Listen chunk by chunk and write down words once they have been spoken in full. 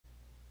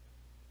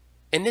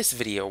In this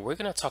video, we're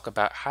going to talk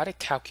about how to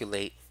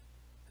calculate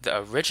the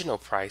original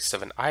price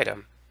of an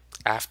item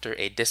after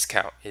a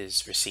discount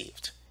is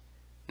received.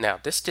 Now,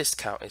 this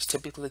discount is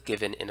typically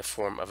given in the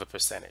form of a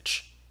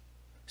percentage.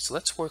 So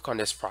let's work on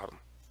this problem.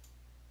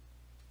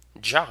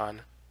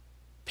 John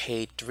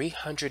paid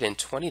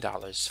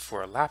 $320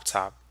 for a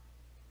laptop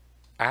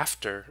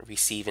after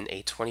receiving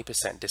a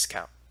 20%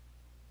 discount.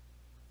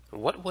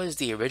 What was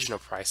the original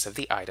price of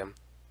the item,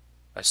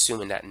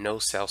 assuming that no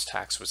sales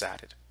tax was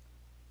added?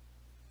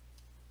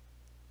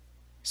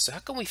 So how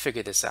can we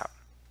figure this out?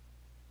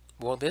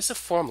 Well, there's a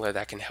formula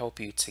that can help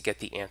you to get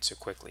the answer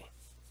quickly.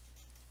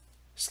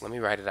 So let me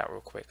write it out real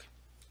quick.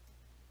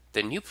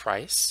 The new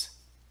price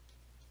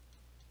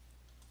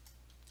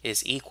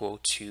is equal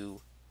to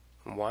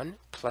 1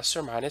 plus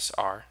or minus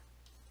R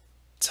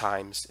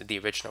times the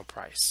original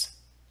price.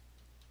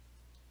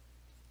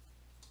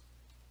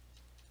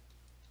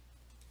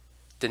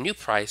 The new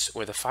price,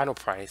 or the final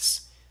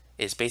price,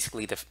 is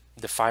basically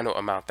the final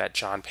amount that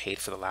John paid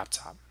for the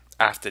laptop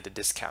after the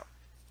discount.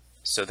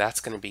 So that's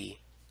going to be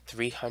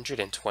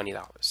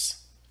 $320.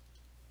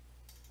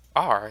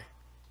 R,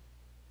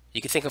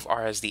 you can think of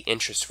R as the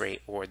interest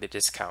rate or the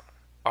discount.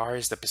 R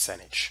is the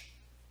percentage.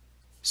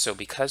 So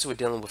because we're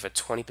dealing with a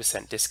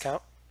 20%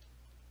 discount,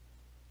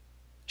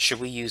 should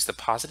we use the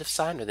positive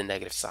sign or the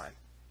negative sign?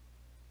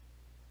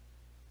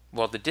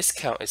 Well, the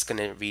discount is going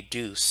to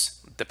reduce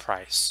the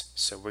price,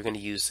 so we're going to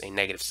use a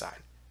negative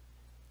sign.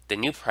 The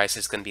new price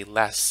is going to be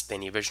less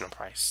than the original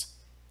price,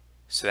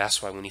 so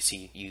that's why we need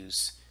to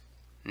use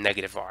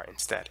negative R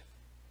instead.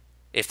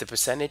 If the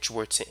percentage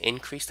were to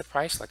increase the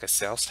price, like a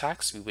sales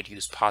tax, we would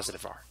use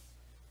positive R.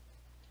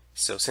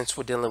 So since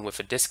we're dealing with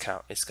a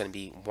discount, it's going to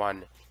be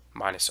 1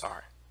 minus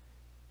R.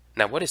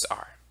 Now, what is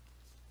R?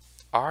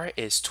 R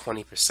is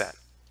 20.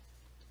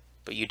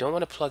 But you don't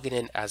want to plug it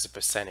in as a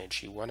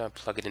percentage. You want to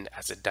plug it in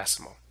as a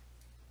decimal.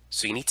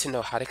 So you need to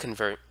know how to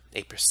convert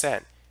a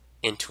percent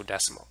into a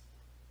decimal.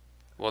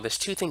 Well, there's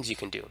two things you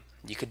can do.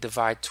 You could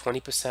divide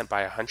 20%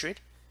 by 100,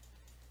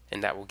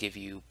 and that will give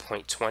you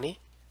 0.20.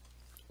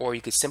 Or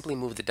you could simply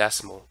move the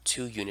decimal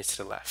 2 units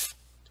to the left,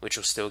 which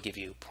will still give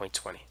you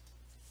 0.20.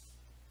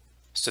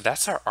 So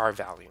that's our R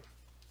value.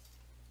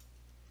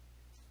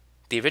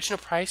 The original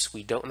price,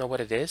 we don't know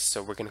what it is,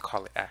 so we're going to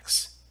call it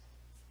X.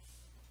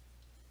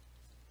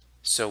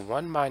 So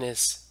 1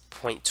 minus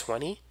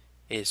 0.20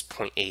 is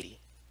 0.80.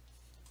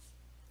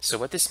 So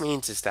what this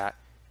means is that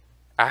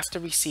after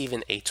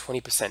receiving a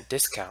 20%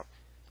 discount,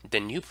 the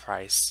new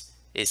price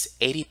is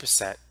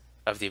 80%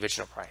 of the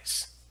original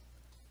price.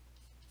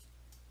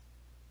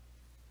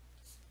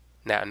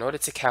 Now, in order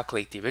to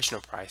calculate the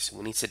original price,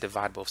 we need to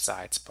divide both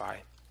sides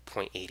by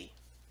 0.80.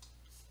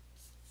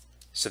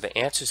 So the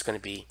answer is going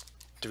to be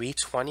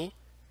 320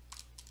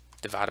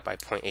 divided by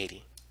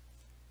 0.80.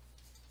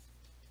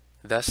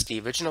 Thus, the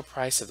original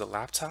price of the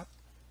laptop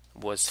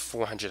was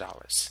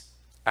 $400.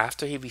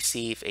 After he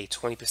received a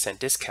 20%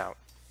 discount,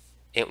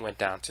 it went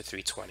down to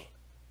 $320.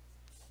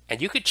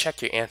 And you could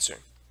check your answer.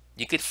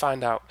 You could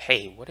find out,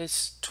 hey, what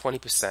is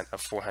 20%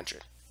 of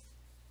 400?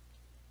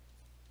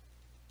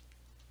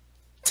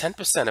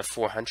 10% of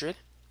 400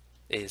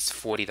 is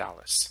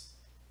 $40.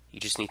 You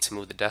just need to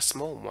move the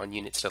decimal 1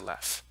 unit to the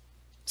left.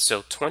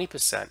 So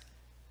 20%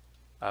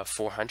 of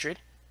 400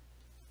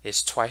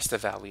 is twice the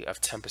value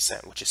of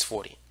 10%, which is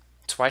 40.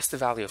 Twice the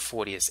value of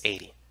 40 is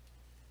 80.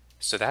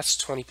 So that's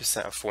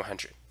 20% of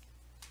 400.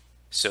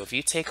 So if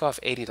you take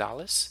off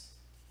 $80,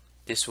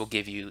 this will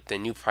give you the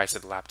new price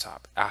of the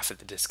laptop after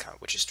the discount,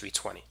 which is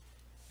 $320.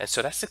 And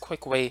so that's a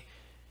quick way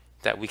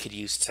that we could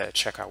use to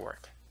check our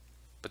work.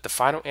 But the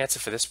final answer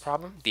for this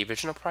problem, the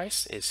original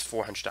price, is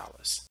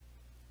 $400.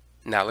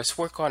 Now let's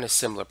work on a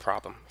similar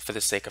problem for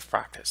the sake of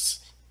practice.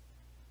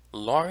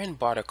 Lauren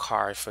bought a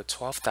car for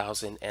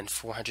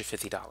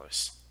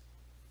 $12,450.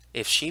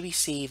 If she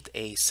received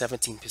a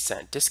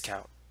 17%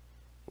 discount,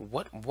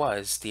 what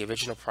was the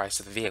original price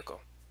of the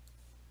vehicle?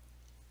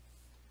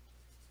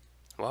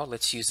 Well,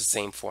 let's use the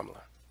same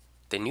formula.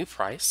 The new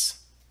price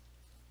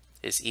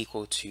is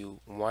equal to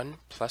 1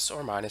 plus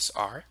or minus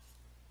R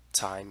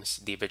times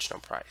the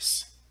original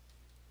price.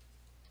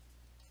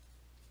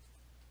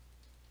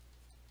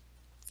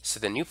 So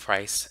the new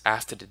price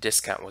after the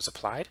discount was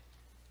applied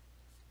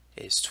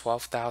is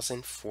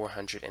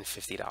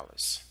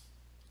 $12,450.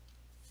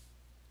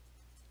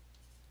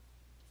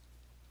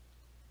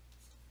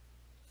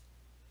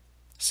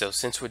 So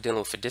since we're dealing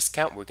with a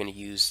discount, we're going to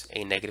use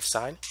a negative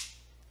sign.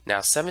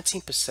 Now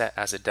 17%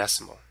 as a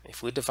decimal.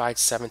 If we divide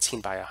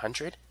 17 by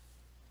 100,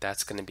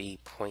 that's going to be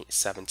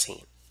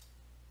 0.17.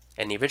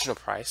 And the original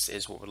price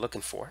is what we're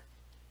looking for.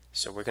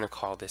 So we're going to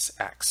call this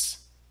X.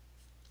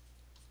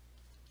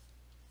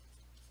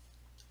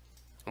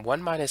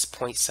 1 minus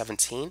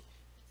 0.17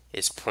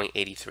 is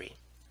 0.83.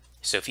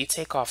 So if you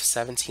take off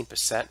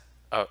 17%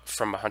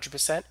 from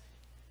 100%,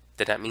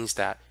 then that means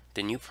that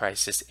the new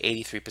price is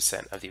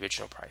 83% of the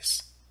original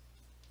price.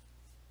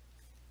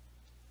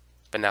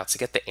 But now to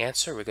get the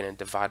answer, we're going to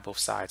divide both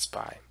sides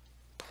by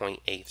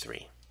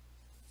 0.83.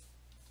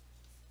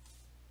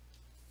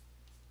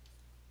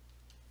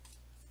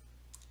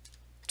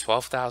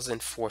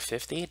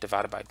 12,450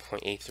 divided by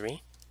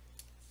 0.83,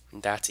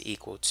 that's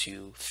equal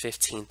to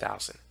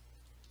 15,000.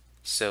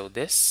 So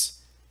this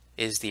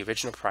is the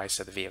original price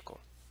of the vehicle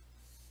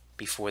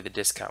before the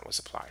discount was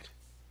applied.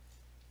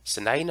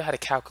 So now you know how to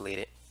calculate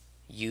it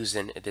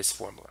using this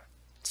formula.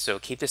 So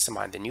keep this in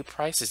mind. The new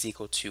price is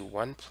equal to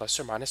 1 plus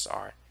or minus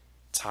R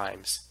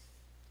times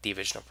the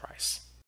original price.